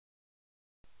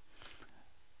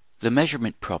The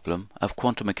measurement problem of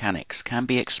quantum mechanics can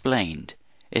be explained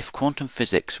if quantum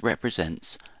physics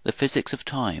represents the physics of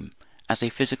time as a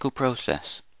physical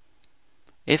process.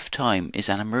 If time is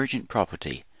an emergent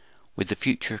property, with the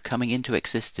future coming into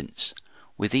existence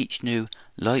with each new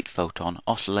light photon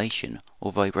oscillation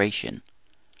or vibration,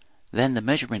 then the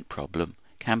measurement problem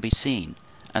can be seen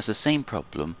as the same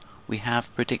problem we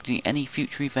have predicting any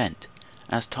future event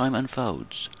as time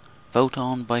unfolds,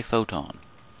 photon by photon.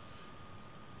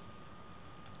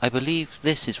 I believe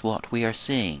this is what we are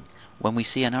seeing when we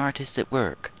see an artist at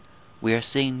work. We are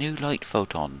seeing new light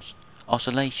photons,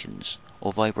 oscillations,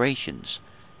 or vibrations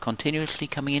continuously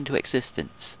coming into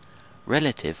existence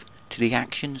relative to the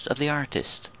actions of the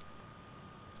artist.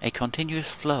 A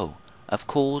continuous flow of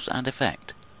cause and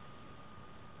effect.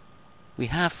 We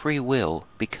have free will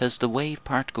because the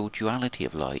wave-particle duality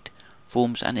of light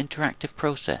forms an interactive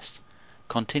process,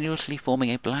 continuously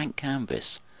forming a blank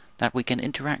canvas that we can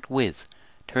interact with,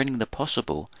 turning the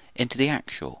possible into the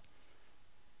actual.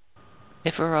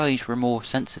 If our eyes were more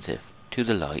sensitive to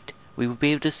the light, we would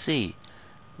be able to see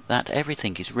that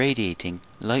everything is radiating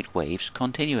light waves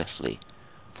continuously,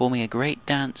 forming a great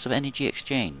dance of energy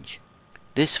exchange.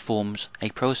 This forms a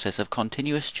process of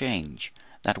continuous change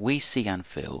that we see and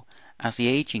feel as the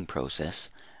aging process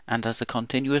and as the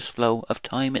continuous flow of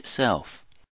time itself.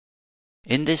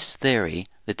 In this theory,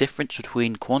 the difference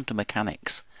between quantum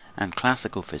mechanics and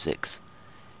classical physics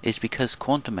is because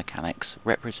quantum mechanics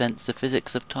represents the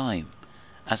physics of time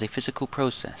as a physical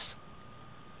process.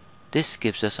 This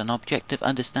gives us an objective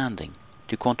understanding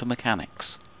to quantum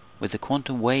mechanics, with the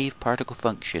quantum wave particle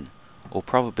function or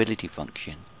probability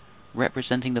function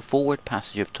representing the forward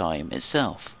passage of time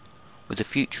itself, with the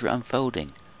future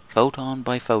unfolding photon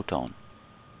by photon.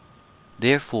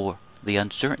 Therefore, the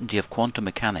uncertainty of quantum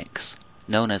mechanics,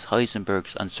 known as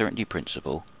Heisenberg's uncertainty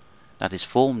principle, that is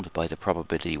formed by the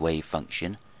probability wave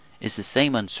function, is the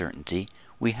same uncertainty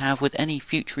we have with any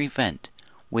future event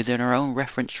within our own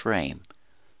reference frame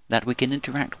that we can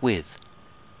interact with,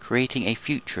 creating a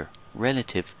future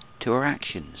relative to our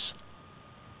actions.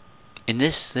 In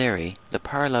this theory, the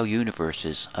parallel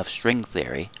universes of string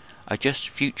theory are just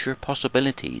future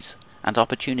possibilities and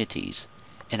opportunities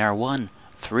in our one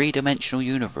three-dimensional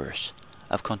universe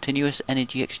of continuous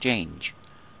energy exchange,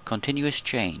 continuous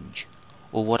change,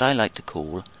 or what I like to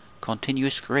call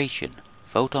continuous creation,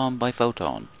 photon by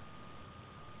photon.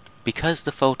 Because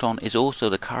the photon is also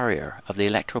the carrier of the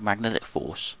electromagnetic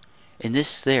force, in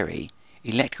this theory,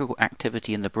 electrical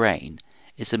activity in the brain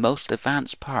is the most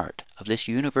advanced part of this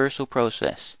universal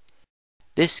process.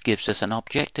 This gives us an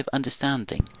objective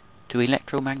understanding to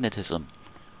electromagnetism.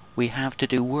 We have to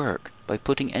do work by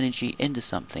putting energy into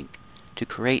something to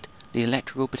create the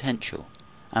electrical potential,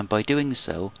 and by doing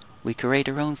so, we create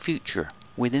our own future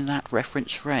within that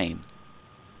reference frame.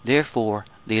 Therefore,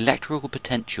 the electrical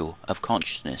potential of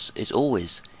consciousness is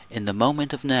always in the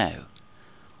moment of now,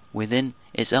 within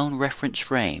its own reference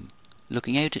frame,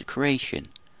 looking out at creation,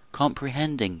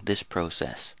 comprehending this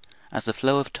process as the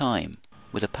flow of time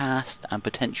with a past and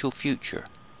potential future.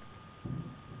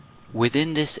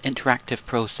 Within this interactive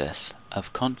process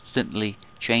of constantly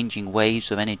changing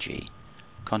waves of energy,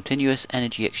 continuous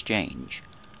energy exchange,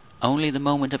 only the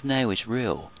moment of now is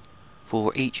real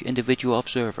for each individual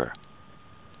observer.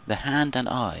 The hand and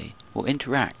eye will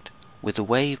interact with the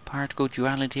wave-particle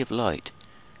duality of light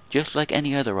just like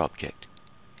any other object.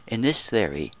 In this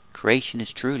theory, creation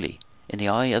is truly in the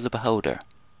eye of the beholder.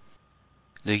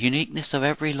 The uniqueness of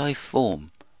every life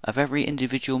form, of every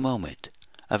individual moment,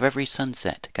 of every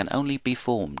sunset can only be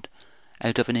formed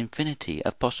out of an infinity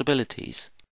of possibilities.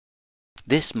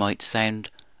 This might sound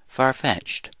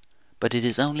far-fetched, but it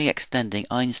is only extending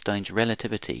Einstein's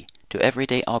relativity to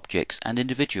everyday objects and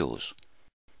individuals.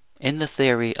 In the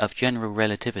theory of general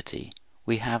relativity,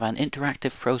 we have an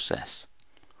interactive process.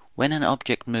 When an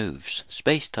object moves,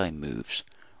 space-time moves,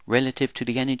 relative to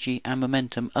the energy and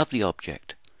momentum of the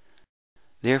object,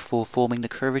 therefore forming the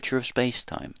curvature of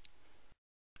space-time.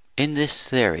 In this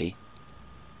theory,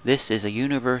 this is a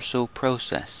universal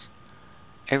process.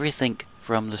 Everything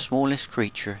from the smallest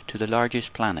creature to the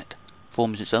largest planet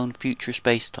forms its own future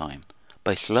space-time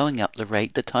by slowing up the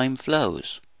rate that time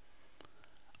flows.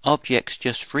 Objects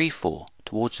just freefall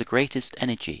towards the greatest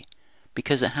energy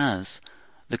because it has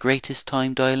the greatest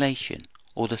time dilation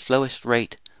or the slowest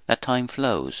rate that time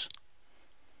flows.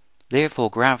 Therefore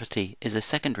gravity is a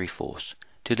secondary force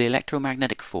to the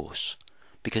electromagnetic force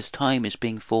because time is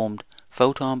being formed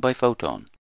photon by photon.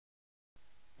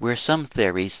 Where some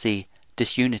theories see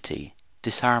disunity,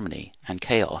 disharmony and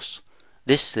chaos,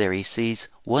 this theory sees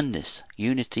oneness,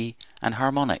 unity and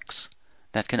harmonics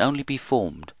that can only be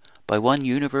formed by one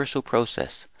universal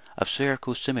process of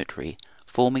spherical symmetry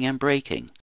forming and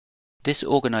breaking. This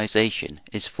organization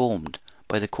is formed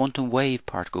by the quantum wave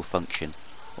particle function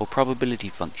or probability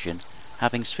function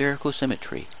having spherical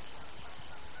symmetry.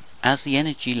 As the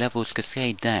energy levels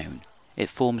cascade down, it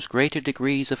forms greater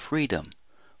degrees of freedom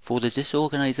for the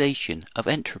disorganization of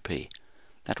entropy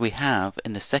that we have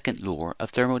in the second law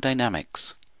of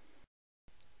thermodynamics.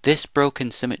 This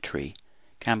broken symmetry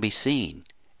can be seen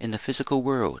in the physical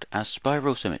world as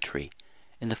spiral symmetry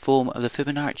in the form of the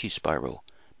Fibonacci spiral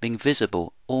being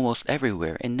visible almost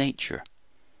everywhere in nature.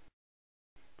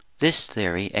 This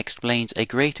theory explains a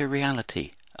greater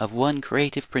reality of one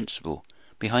creative principle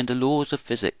behind the laws of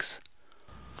physics,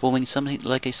 forming something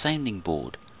like a sounding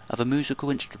board of a musical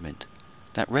instrument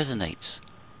that resonates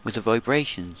with the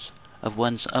vibrations of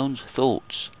one's own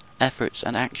thoughts, efforts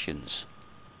and actions.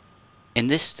 In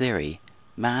this theory,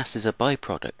 mass is a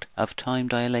byproduct of time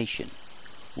dilation.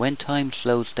 When time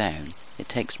slows down, it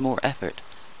takes more effort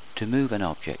to move an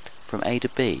object from A to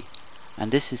B,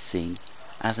 and this is seen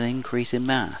as an increase in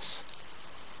mass.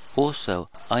 Also,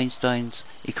 Einstein's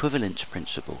equivalence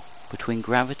principle between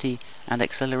gravity and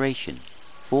acceleration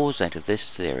falls out of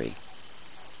this theory.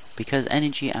 Because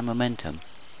energy and momentum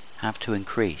have to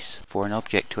increase for an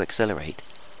object to accelerate,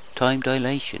 time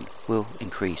dilation will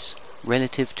increase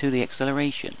relative to the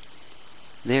acceleration.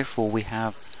 Therefore we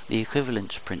have the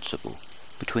equivalence principle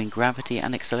between gravity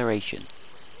and acceleration.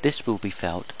 This will be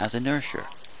felt as inertia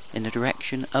in the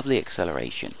direction of the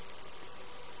acceleration.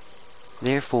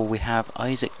 Therefore we have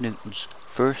Isaac Newton's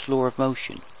first law of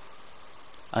motion.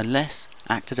 Unless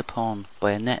acted upon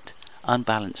by a net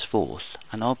unbalanced force,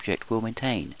 an object will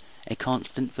maintain a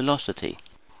constant velocity.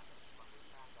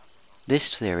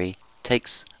 This theory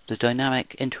takes the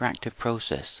dynamic interactive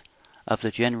process of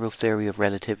the general theory of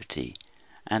relativity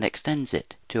and extends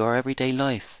it to our everyday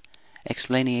life,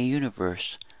 explaining a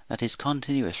universe that is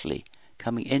continuously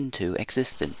coming into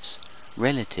existence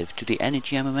relative to the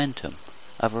energy and momentum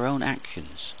of our own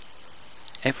actions.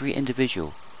 Every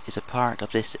individual is a part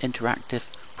of this interactive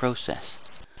process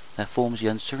that forms the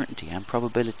uncertainty and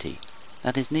probability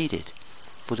that is needed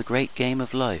for the great game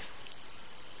of life.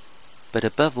 But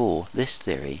above all, this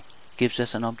theory gives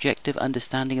us an objective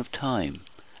understanding of time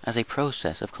as a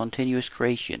process of continuous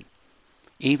creation.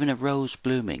 Even a rose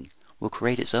blooming will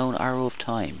create its own arrow of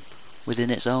time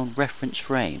within its own reference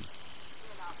frame.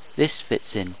 This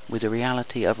fits in with the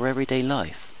reality of our everyday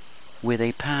life, with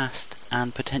a past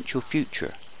and potential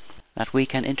future that we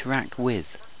can interact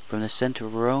with from the center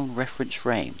of our own reference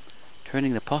frame,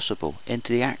 turning the possible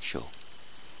into the actual.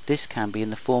 This can be in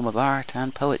the form of art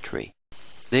and poetry.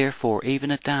 Therefore,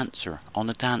 even a dancer on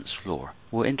the dance floor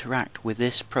will interact with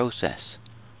this process,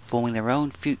 forming their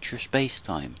own future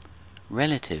space-time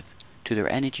relative to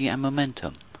their energy and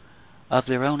momentum of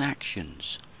their own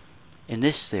actions. In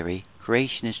this theory,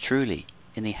 creation is truly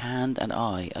in the hand and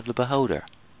eye of the beholder.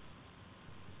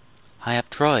 I have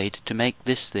tried to make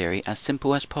this theory as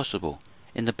simple as possible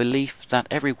in the belief that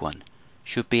everyone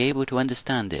should be able to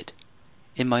understand it.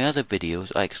 In my other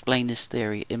videos I explain this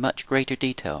theory in much greater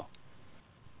detail.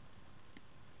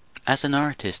 As an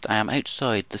artist, I am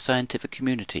outside the scientific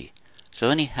community, so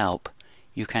any help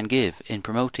you can give in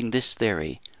promoting this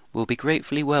theory will be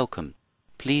gratefully welcome.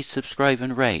 Please subscribe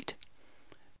and rate.